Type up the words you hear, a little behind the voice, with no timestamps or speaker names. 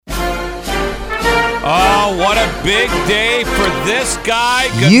a big day for this guy.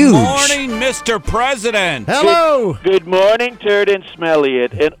 Good Huge. morning, Mr. President. Hello. Good morning, Turd and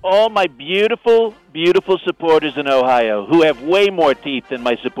Smelliot, and all my beautiful, beautiful supporters in Ohio who have way more teeth than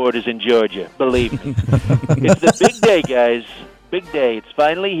my supporters in Georgia. Believe me. It's the big day, guys. Big day. It's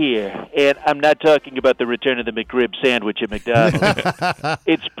finally here. And I'm not talking about the return of the McRib sandwich at McDonald's.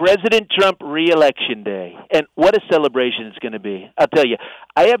 It's President Trump re-election day. And what a celebration it's going to be. I'll tell you,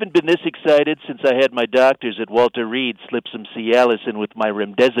 I haven't been this excited since I had my doctors at Walter Reed slip some Cialis in with my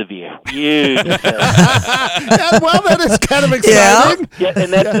remdesivir. Huge. Yeah, well, that is kind of exciting. Yeah,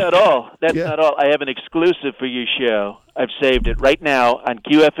 and that's not all. That's not all. I have an exclusive for your show. I've saved it right now on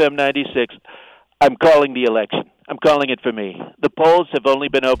QFM 96. I'm calling the election. I'm calling it for me. The polls have only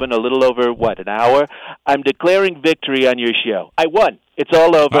been open a little over, an hour? I'm declaring victory on your show. I won. It's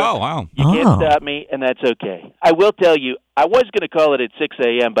all over. Oh, wow. You can't stop me, and that's okay. I will tell you, I was going to call it at 6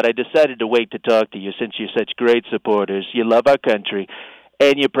 a.m., but I decided to wait to talk to you since you're such great supporters. You love our country.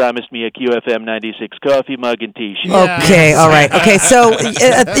 And you promised me a QFM 96 coffee mug and T-shirt. Okay, all right. Okay, so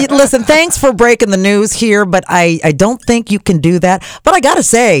listen, thanks for breaking the news here, but I don't think you can do that. But I got to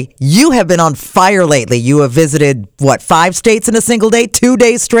say, you have been on fire lately. You have visited, 5 states in a single day, 2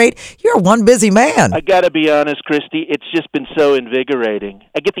 days straight? You're one busy man. I got to be honest, Christy, it's just been so invigorating.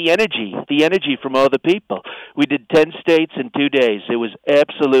 I get the energy from all the people. We did 10 states in 2 days. It was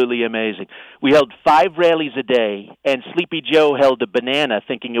absolutely amazing. We held 5 rallies a day, and Sleepy Joe held a banana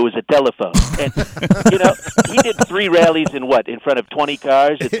thinking it was a telephone. And, he did 3 rallies in front of 20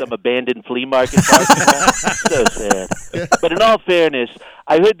 cars at some abandoned flea market parking lot. So sad. But in all fairness,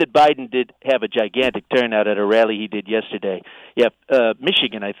 I heard that Biden did have a gigantic turnout at a rally he did yesterday. Yeah,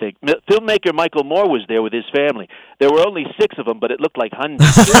 Michigan, I think. Filmmaker Michael Moore was there with his family. There were only 6 of them, but it looked like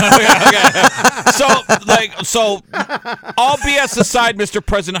hundreds. So, all BS aside, Mr.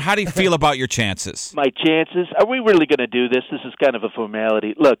 President, how do you feel about your chances? My chances? Are we really going to do this? This is kind of a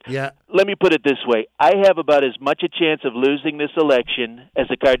formality. Look, let me put it this way. I have about as much a chance of losing this election as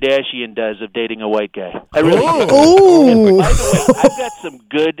a Kardashian does of dating a white guy. I really do. Ooh. By the way, I've got some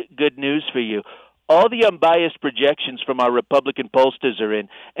good news for you. All the unbiased projections from our Republican pollsters are in,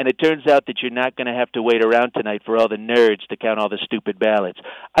 and it turns out that you're not going to have to wait around tonight for all the nerds to count all the stupid ballots.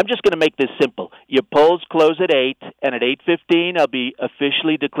 I'm just going to make this simple. Your polls close at 8, and at 8:15, I'll be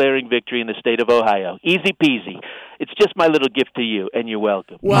officially declaring victory in the state of Ohio. Easy peasy. It's just my little gift to you, and you're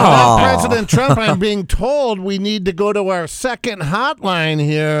welcome. Well, President Trump, I'm being told we need to go to our second hotline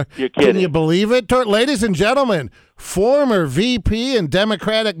here. You're kidding. Can you believe it? Ladies and gentlemen, former VP and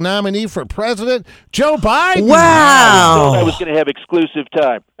Democratic nominee for president, Joe Biden. Wow. I was told I was going to have exclusive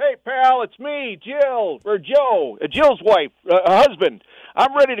time. Hey, pal, it's me, Joe, Jill's wife, husband.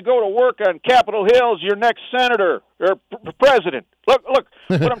 I'm ready to go to work on Capitol Hill as your next senator or president. Look,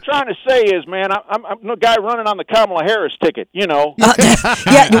 what I'm trying to say is, man, I'm the guy running on the Kamala Harris ticket, we know.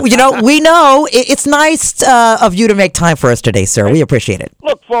 It's nice of you to make time for us today, sir. We appreciate it.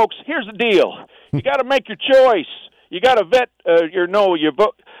 Look, folks, here's the deal. You got to make your choice. You got to vet your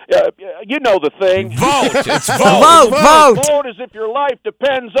vote. You know the thing. Vote. It's vote. Vote. Vote as if your life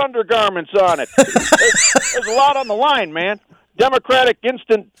depends undergarments on it. There's a lot on the line, man. Democratic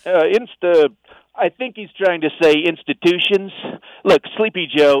I think he's trying to say institutions. Look, Sleepy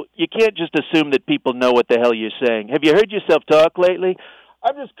Joe, you can't just assume that people know what the hell you're saying. Have you heard yourself talk lately?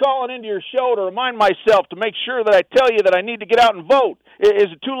 I'm just calling into your show to remind myself to make sure that I tell you that I need to get out and vote.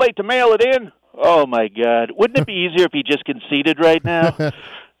 Is it too late to mail it in? Oh, my God. Wouldn't it be easier if he just conceded right now?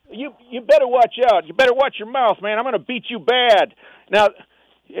 You better watch out. You better watch your mouth, man. I'm going to beat you bad. Now,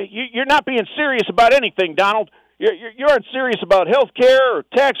 you're not being serious about anything, Donald. You aren't serious about health care or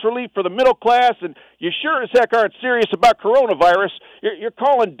tax relief for the middle class, and you sure as heck aren't serious about coronavirus. You're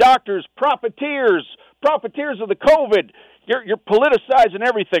calling doctors profiteers of the COVID. You're politicizing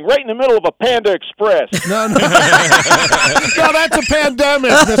everything right in the middle of a Panda Express. No, that's a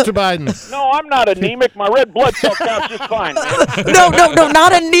pandemic, Mr. Biden. No, I'm not anemic. My red blood cell counts just fine, man. No,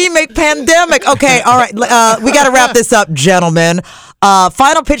 not anemic, pandemic. Okay, all right. We got to wrap this up, gentlemen.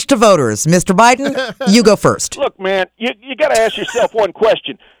 Final pitch to voters. Mr. Biden, you go first. Look, man, you got to ask yourself one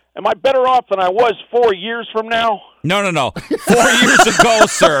question. Am I better off than I was 4 years from now? No. 4 years ago,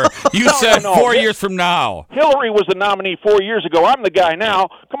 sir. You said 4 years from now. Hillary was the nominee 4 years ago. I'm the guy now.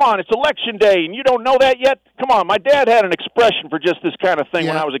 Come on, it's election day, and you don't know that yet? Come on, my dad had an expression for just this kind of thing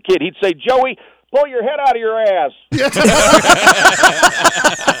when I was a kid. He'd say, Joey, pull your head out of your ass.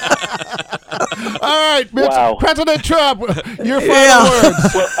 All right, wow. President Trump, your final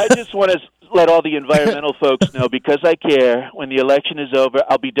words. Well, I just want to let all the environmental folks know, because I care, when the election is over,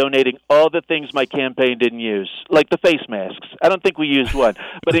 I'll be donating all the things my campaign didn't use, like the face masks. I don't think we used one.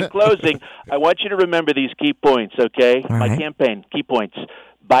 But in closing, I want you to remember these key points, okay? All right. My campaign, key points.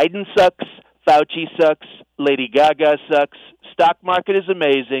 Biden sucks. Fauci sucks. Lady Gaga sucks. Stock market is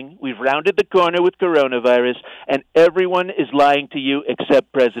amazing. We've rounded the corner with coronavirus, and everyone is lying to you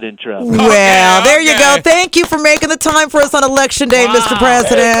except President Trump. Well, there you go. Thank you for making the time for us on Election Day, Mr. Hey,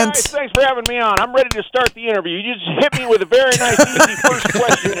 President. guys, thanks for having me on. I'm ready to start the interview. You just hit me with a very nice, easy first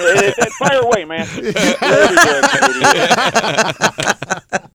question. Fire away, man. Very good, Katie.